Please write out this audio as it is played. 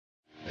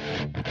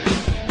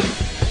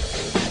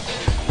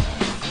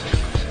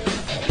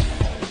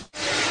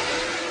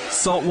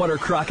Saltwater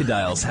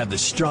crocodiles have the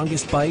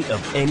strongest bite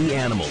of any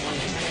animal.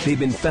 They've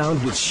been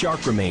found with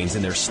shark remains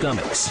in their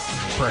stomachs,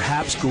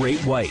 perhaps great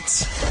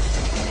whites.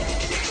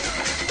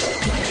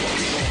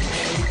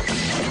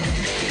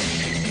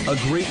 A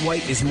great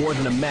white is more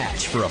than a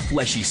match for a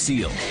fleshy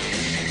seal.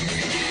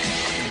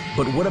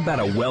 But what about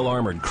a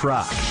well-armored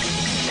croc?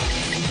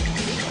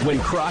 When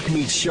croc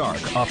meets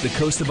shark off the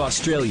coast of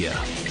Australia,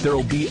 there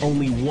will be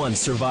only one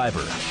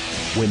survivor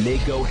when they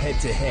go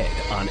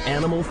head-to-head on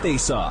Animal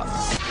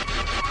Face-Off.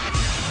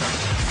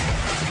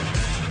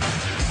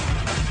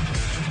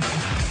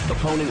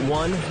 Opponent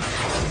 1,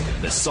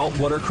 the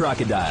saltwater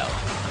crocodile.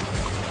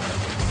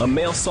 A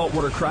male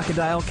saltwater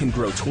crocodile can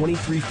grow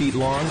 23 feet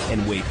long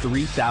and weigh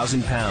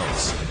 3,000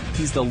 pounds.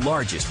 He's the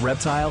largest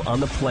reptile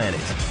on the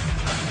planet.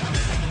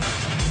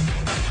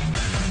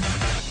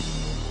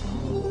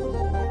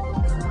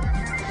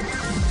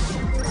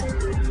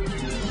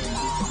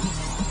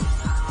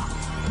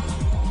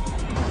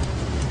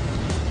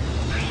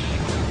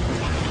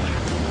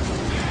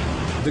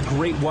 The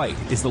great white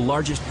is the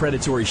largest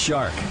predatory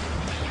shark.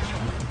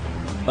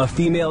 A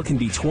female can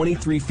be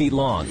 23 feet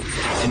long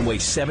and weigh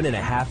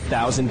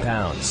 7,500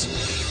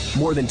 pounds,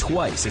 more than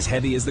twice as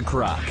heavy as the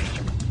croc.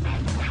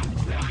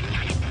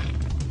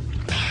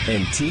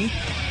 And teeth?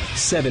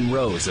 7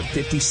 rows of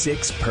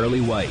 56 pearly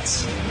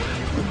whites.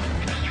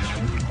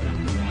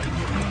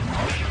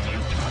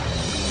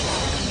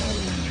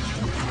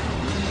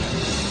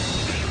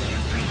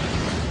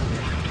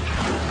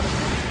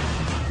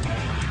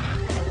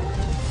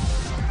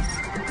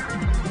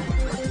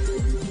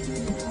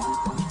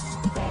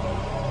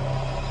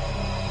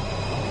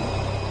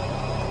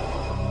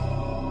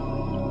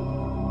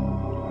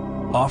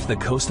 Off the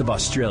coast of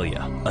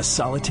Australia, a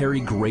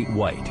solitary great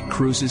white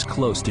cruises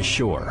close to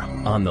shore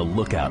on the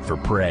lookout for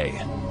prey.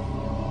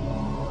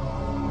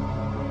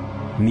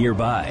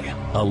 Nearby,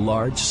 a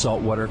large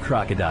saltwater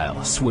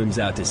crocodile swims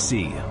out to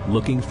sea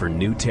looking for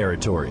new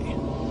territory.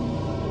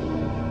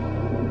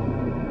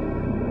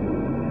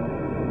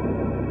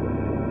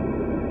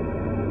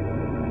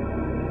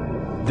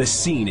 The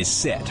scene is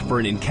set for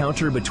an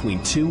encounter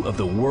between two of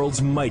the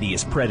world's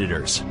mightiest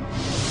predators.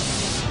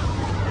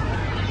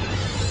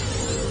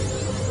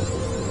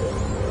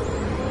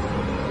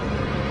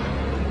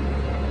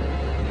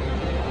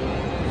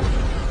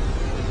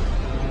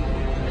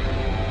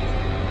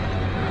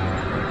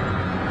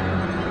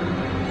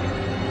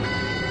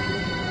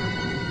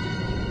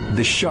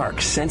 The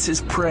shark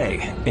senses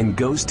prey and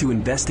goes to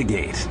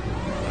investigate.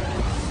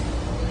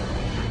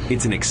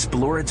 It's an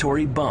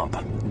exploratory bump,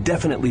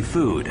 definitely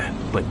food,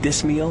 but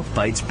this meal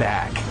fights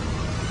back.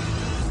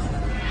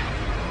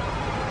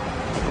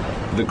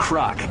 The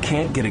croc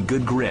can't get a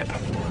good grip.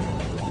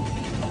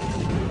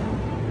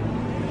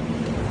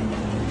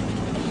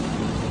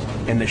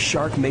 And the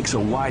shark makes a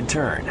wide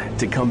turn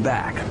to come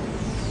back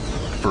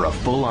for a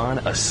full-on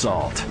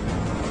assault.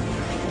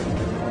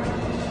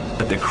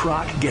 But the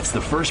croc gets the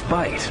first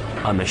bite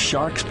on the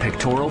shark's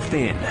pectoral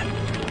fin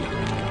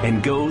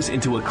and goes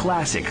into a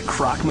classic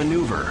croc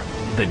maneuver,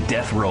 the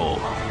death roll.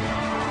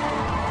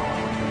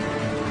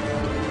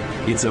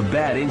 It's a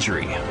bad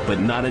injury, but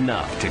not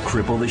enough to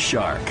cripple the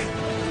shark.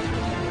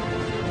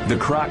 The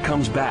croc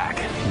comes back,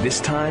 this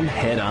time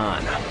head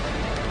on.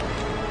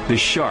 The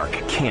shark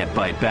can't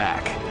bite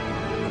back.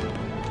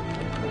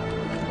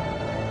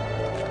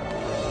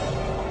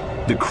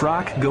 The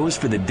croc goes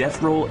for the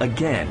death roll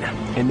again,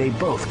 and they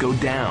both go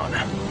down.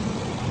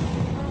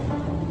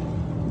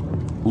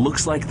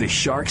 Looks like the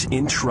shark's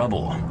in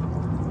trouble.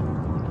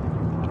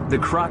 The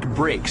croc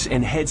breaks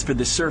and heads for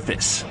the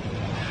surface.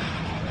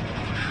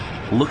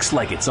 Looks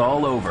like it's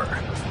all over.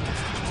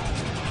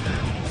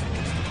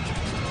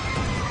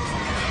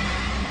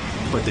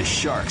 But the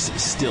shark's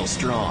still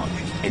strong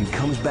and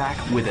comes back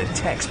with a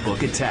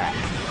textbook attack.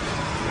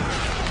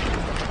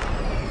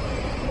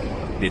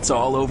 It's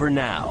all over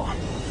now.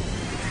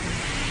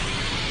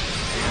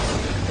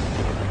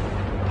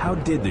 How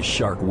did the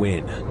shark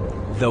win?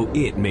 Though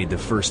it made the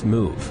first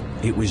move,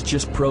 it was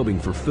just probing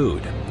for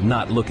food,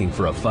 not looking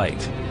for a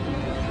fight.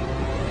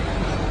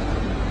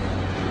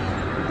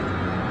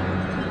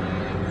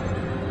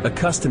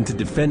 Accustomed to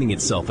defending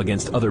itself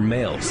against other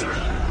males,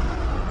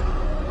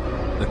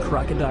 the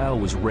crocodile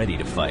was ready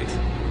to fight.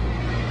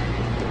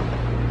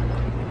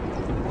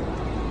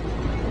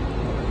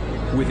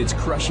 With its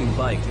crushing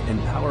bite and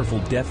powerful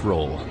death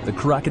roll, the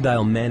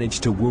crocodile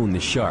managed to wound the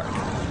shark,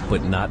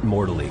 but not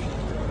mortally.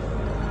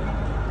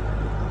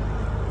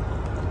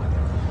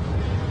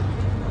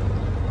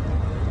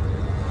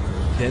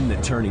 Then the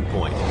turning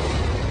point.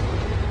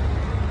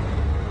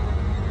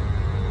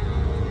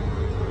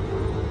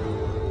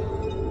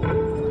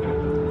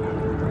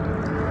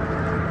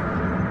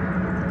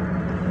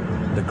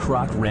 The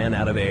croc ran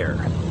out of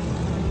air.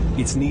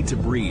 Its need to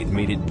breathe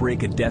made it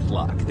break a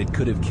deathlock that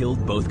could have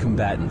killed both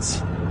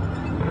combatants.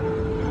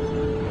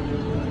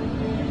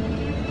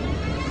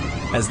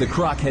 As the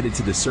croc headed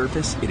to the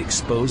surface, it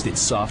exposed its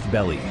soft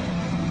belly.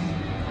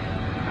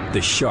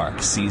 The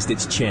shark seized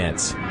its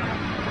chance.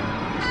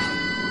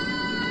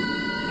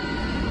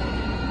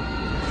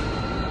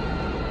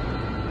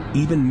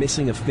 Even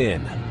missing a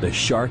fin, the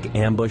shark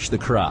ambushed the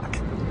croc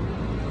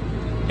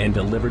and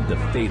delivered the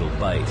fatal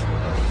bite.